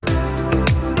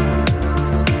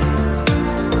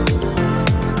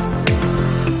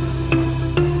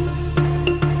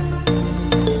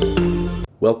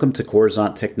Welcome to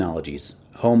Coruzant Technologies,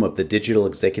 home of the Digital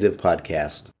Executive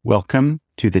Podcast. Welcome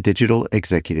to the Digital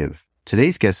Executive.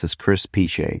 Today's guest is Chris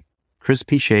Piche. Chris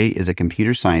Piche is a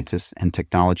computer scientist and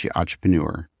technology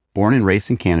entrepreneur. Born and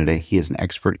raised in Canada, he is an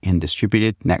expert in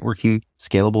distributed networking,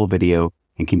 scalable video,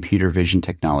 and computer vision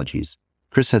technologies.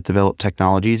 Chris has developed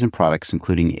technologies and products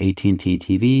including AT&T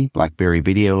TV, Blackberry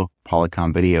Video,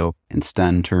 Polycom Video, and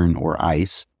Stun, Turn, or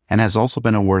ICE, and has also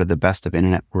been awarded the Best of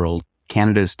Internet World,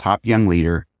 Canada's top young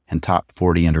leader, and top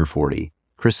 40 under 40.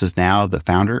 Chris is now the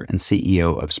founder and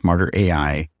CEO of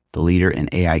SmarterAI, the leader in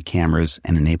AI cameras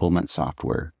and enablement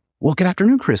software. Well, good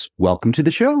afternoon, Chris. Welcome to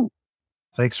the show.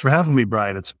 Thanks for having me,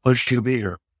 Brian. It's a pleasure to be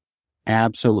here.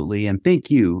 Absolutely. And thank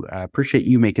you. I appreciate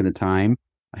you making the time,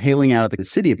 hailing out of the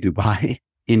city of Dubai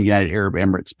in United Arab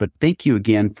Emirates. But thank you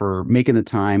again for making the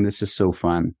time. This is so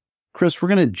fun. Chris, we're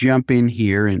going to jump in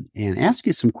here and ask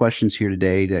you some questions here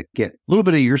today to get a little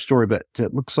bit of your story, but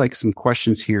it looks like some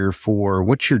questions here for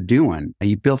what you're doing.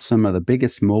 You built some of the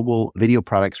biggest mobile video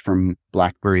products from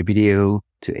Blackberry Video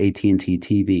to AT&T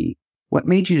TV. What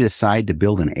made you decide to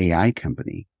build an AI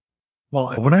company?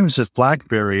 Well, when I was at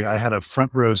Blackberry, I had a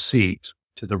front row seat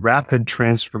to the rapid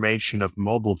transformation of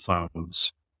mobile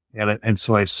phones. And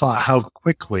so I saw how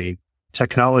quickly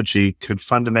technology could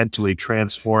fundamentally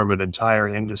transform an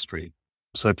entire industry.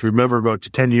 So if you remember about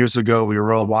 10 years ago, we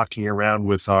were all walking around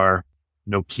with our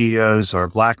Nokias, our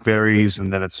Blackberries,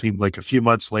 and then it seemed like a few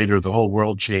months later, the whole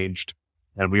world changed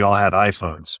and we all had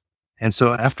iPhones. And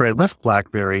so after I left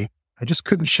Blackberry, I just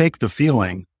couldn't shake the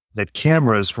feeling that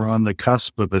cameras were on the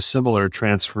cusp of a similar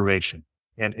transformation.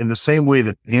 And in the same way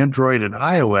that Android and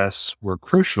iOS were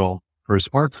crucial for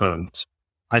smartphones,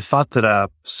 I thought that a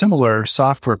similar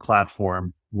software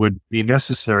platform would be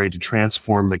necessary to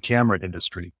transform the camera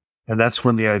industry. And that's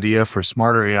when the idea for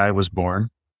SmarterAI was born.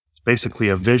 It's basically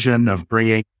a vision of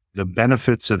bringing the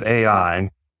benefits of AI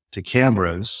to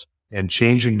cameras and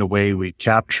changing the way we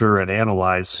capture and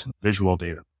analyze visual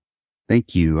data.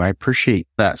 Thank you. I appreciate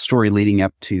that story leading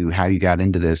up to how you got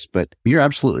into this, but you're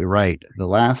absolutely right. The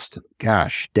last,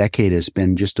 decade has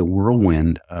been just a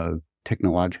whirlwind of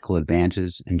technological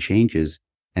advances and changes.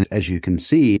 And as you can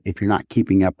see, if you're not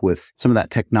keeping up with some of that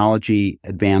technology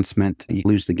advancement, you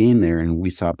lose the game there. And we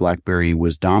saw BlackBerry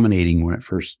was dominating when it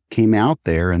first came out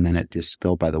there, and then it just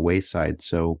fell by the wayside.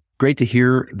 So great to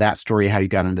hear that story, how you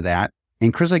got into that.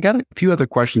 And Chris, I got a few other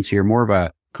questions here, more of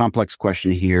a complex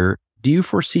question here. Do you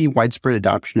foresee widespread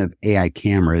adoption of AI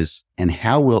cameras, and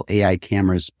how will AI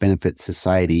cameras benefit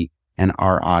society and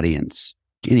our audience?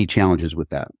 Any challenges with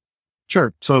that?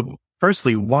 Sure. So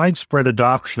firstly, widespread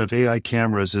adoption of AI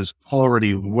cameras is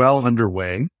already well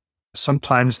underway.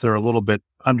 Sometimes they're a little bit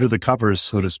under the covers,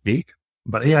 so to speak,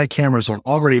 but AI cameras are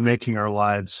already making our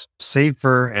lives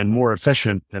safer and more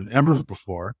efficient than ever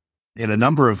before in a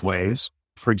number of ways.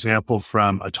 For example,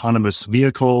 from autonomous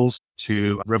vehicles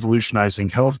to revolutionizing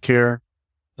healthcare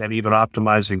and even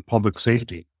optimizing public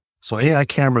safety. So AI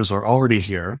cameras are already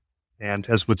here. And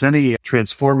as with any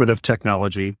transformative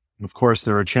technology, of course,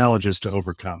 there are challenges to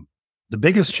overcome. The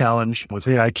biggest challenge with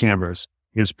AI cameras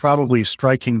is probably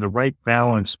striking the right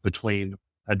balance between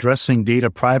addressing data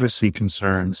privacy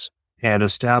concerns and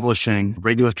establishing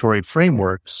regulatory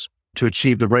frameworks to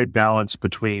achieve the right balance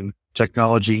between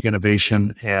technology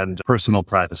innovation and personal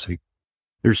privacy.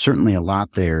 There's certainly a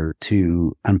lot there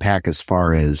to unpack as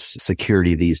far as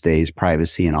security these days,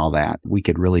 privacy and all that. We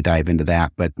could really dive into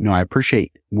that. But no, I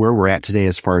appreciate where we're at today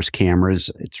as far as cameras.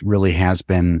 It really has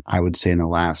been, I would say, in the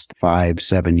last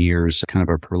 5-7 years, kind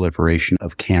of a proliferation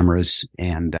of cameras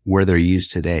and where they're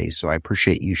used today. So I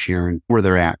appreciate you sharing where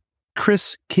they're at.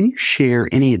 Chris, can you share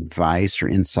any advice or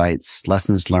insights,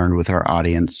 lessons learned with our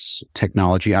audience,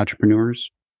 technology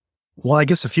entrepreneurs? Well, I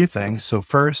guess a few things. So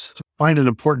first, find an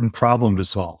important problem to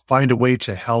solve. Find a way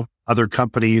to help other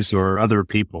companies or other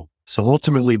people. So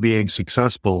ultimately being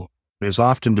successful is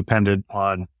often dependent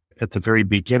on, at the very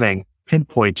beginning,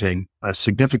 pinpointing a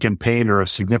significant pain or a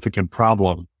significant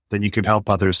problem that you can help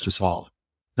others to solve.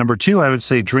 Number two, I would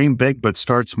say dream big, but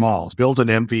start small. Build an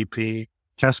MVP,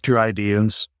 test your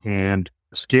ideas, and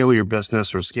scale your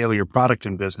business or scale your product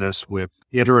and business with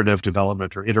iterative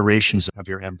development or iterations of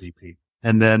your MVP.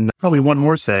 And then probably one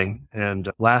more thing, and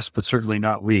last but certainly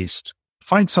not least,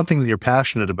 find something that you're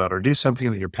passionate about or do something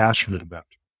that you're passionate about.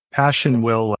 Passion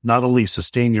will not only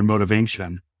sustain your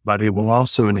motivation, but it will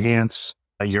also enhance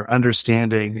your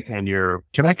understanding and your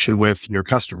connection with your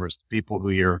customers, the people who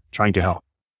you're trying to help.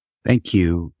 Thank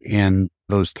you. And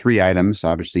those three items,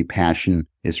 obviously passion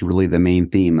is really the main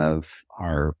theme of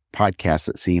our podcast.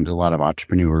 It seems a lot of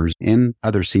entrepreneurs and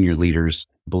other senior leaders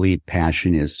believe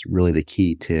passion is really the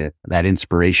key to that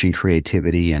inspiration,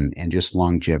 creativity, and just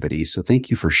longevity. So thank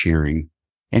you for sharing.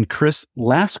 And Chris,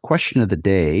 last question of the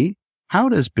day. How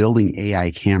does building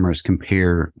AI cameras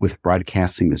compare with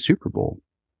broadcasting the Super Bowl?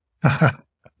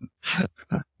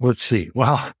 Let's see.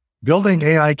 Well, building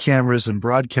AI cameras and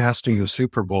broadcasting the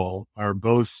Super Bowl are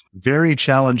both very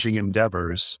challenging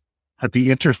endeavors at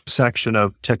the intersection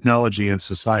of technology and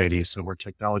society. So where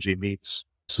technology meets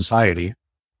society.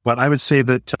 But I would say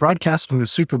that broadcasting the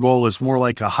Super Bowl is more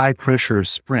like a high pressure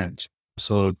sprint.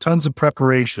 So tons of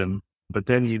preparation, but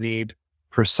then you need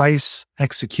precise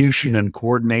execution and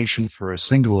coordination for a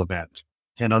single event.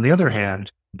 And on the other hand,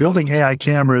 building AI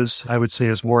cameras, I would say,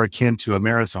 is more akin to a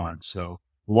marathon. So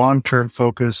long-term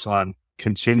focus on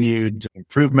continued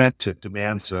improvement. It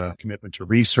demands a commitment to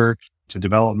research, to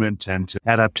development, and to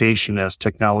adaptation as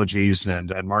technologies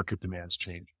and market demands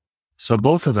change. So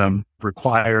both of them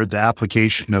require the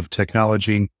application of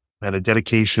technology and a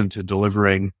dedication to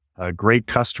delivering a great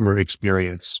customer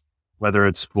experience, whether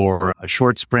it's for a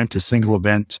short sprint, a single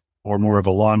event, or more of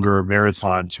a longer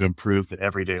marathon to improve the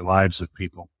everyday lives of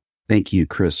people. Thank you,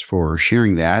 Chris, for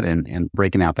sharing that and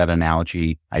breaking out that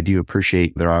analogy. I do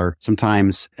appreciate there are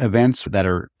sometimes events that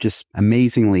are just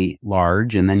amazingly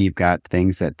large, and then you've got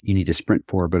things that you need to sprint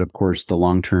for. But of course, the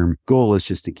long-term goal is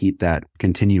just to keep that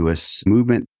continuous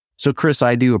movement. So, Chris,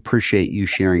 I do appreciate you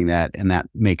sharing that, and that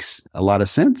makes a lot of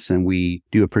sense. And we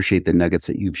do appreciate the nuggets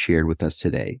that you've shared with us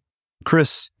today.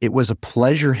 Chris, it was a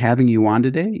pleasure having you on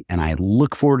today, and I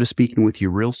look forward to speaking with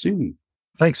you real soon.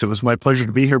 Thanks. It was my pleasure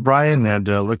to be here, Brian, and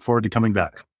look forward to coming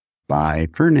back. Bye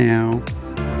for now.